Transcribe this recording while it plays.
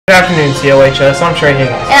afternoon, COHS. I'm Trey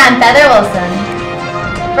Higgins. And I'm Feather Wilson.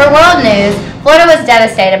 For world news, Florida was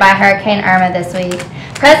devastated by Hurricane Irma this week.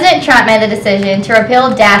 President Trump made the decision to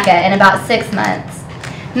repeal DACA in about 6 months.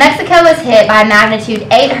 Mexico was hit by a magnitude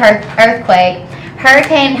 8 earthquake.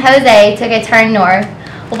 Hurricane Jose took a turn north.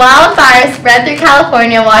 Wildfires spread through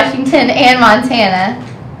California, Washington, and Montana.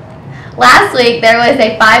 Last week, there was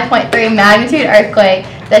a 5.3 magnitude earthquake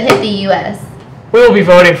that hit the U.S. We will be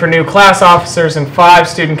voting for new class officers and 5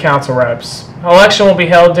 student council reps. Election will be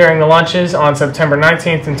held during the lunches on September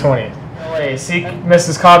 19th and 20th. Seek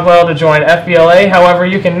Mrs. Caldwell to join FBLA. However,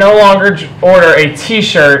 you can no longer order a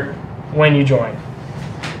t-shirt when you join.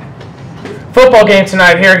 Football game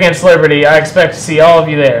tonight here against Liberty. I expect to see all of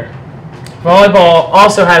you there. Volleyball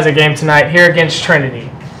also has a game tonight here against Trinity.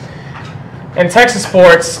 In Texas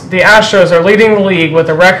sports, the Astros are leading the league with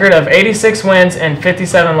a record of 86 wins and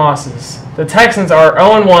 57 losses. The Texans are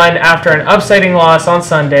 0-1 after an upsetting loss on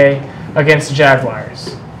Sunday against the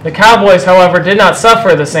Jaguars. The Cowboys, however, did not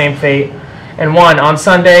suffer the same fate and won on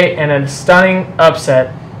Sunday in a stunning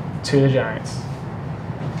upset to the Giants.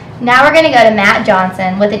 Now we're going to go to Matt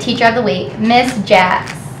Johnson with the Teacher of the Week, Miss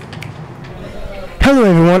Jax. Hello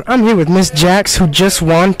everyone, I'm here with Miss Jax, who just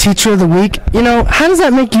won Teacher of the Week. You know, how does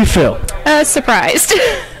that make you feel? Surprised.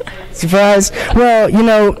 Surprised? Well, you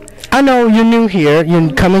know, I know you're new here,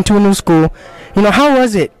 you're coming to a new school. You know, how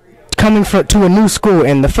was it coming to a new school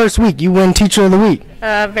and the first week you win Teacher of the Week?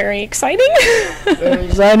 Very exciting. Very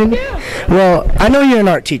exciting? Yeah. Well, I know you're an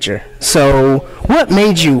art teacher, so what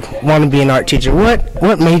made you want to be an art teacher?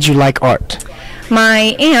 What made you like art?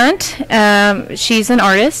 My aunt, she's an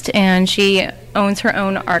artist, and she owns her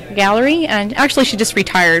own art gallery, and actually she just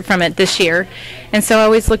retired from it this year, and so I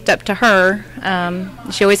always looked up to her.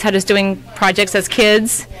 She always had us doing projects as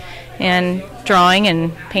kids and drawing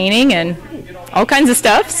and painting and all kinds of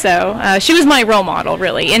stuff, so she was my role model,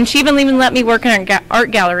 really, and she even let me work in her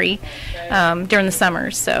art gallery during the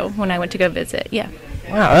summers, so when I went to go visit, yeah.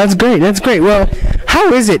 Wow, that's great. Well,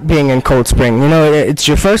 how is it being in Cold Spring? You know, it's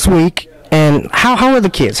your first week, and how are the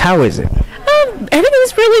kids? How is it?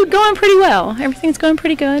 Everything's really going pretty well. Everything's going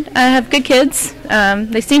pretty good. I have good kids.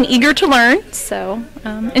 They seem eager to learn, so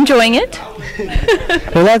enjoying it.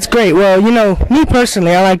 Well, that's great. Well, you know, me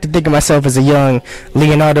personally, I like to think of myself as a young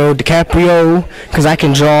Leonardo DiCaprio, because I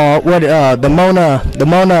can draw the Mona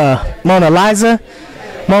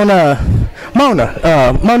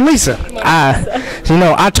Lisa.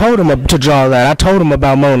 I told him to draw that. I told him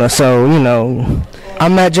about Mona, so, you know.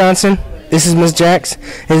 I'm Matt Johnson. This is Miss Jax.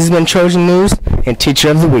 This has been Trojan News and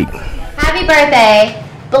Teacher of the Week. Happy birthday,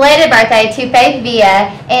 belated birthday to Faith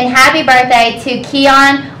Villa, and happy birthday to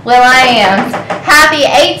Keon Williams. Happy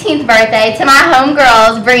 18th birthday to my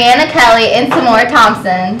homegirls, Brianna Kelly and Samora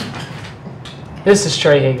Thompson. This is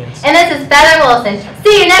Trey Higgins. And this is Feather Wilson.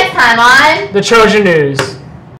 See you next time on The Trojan News.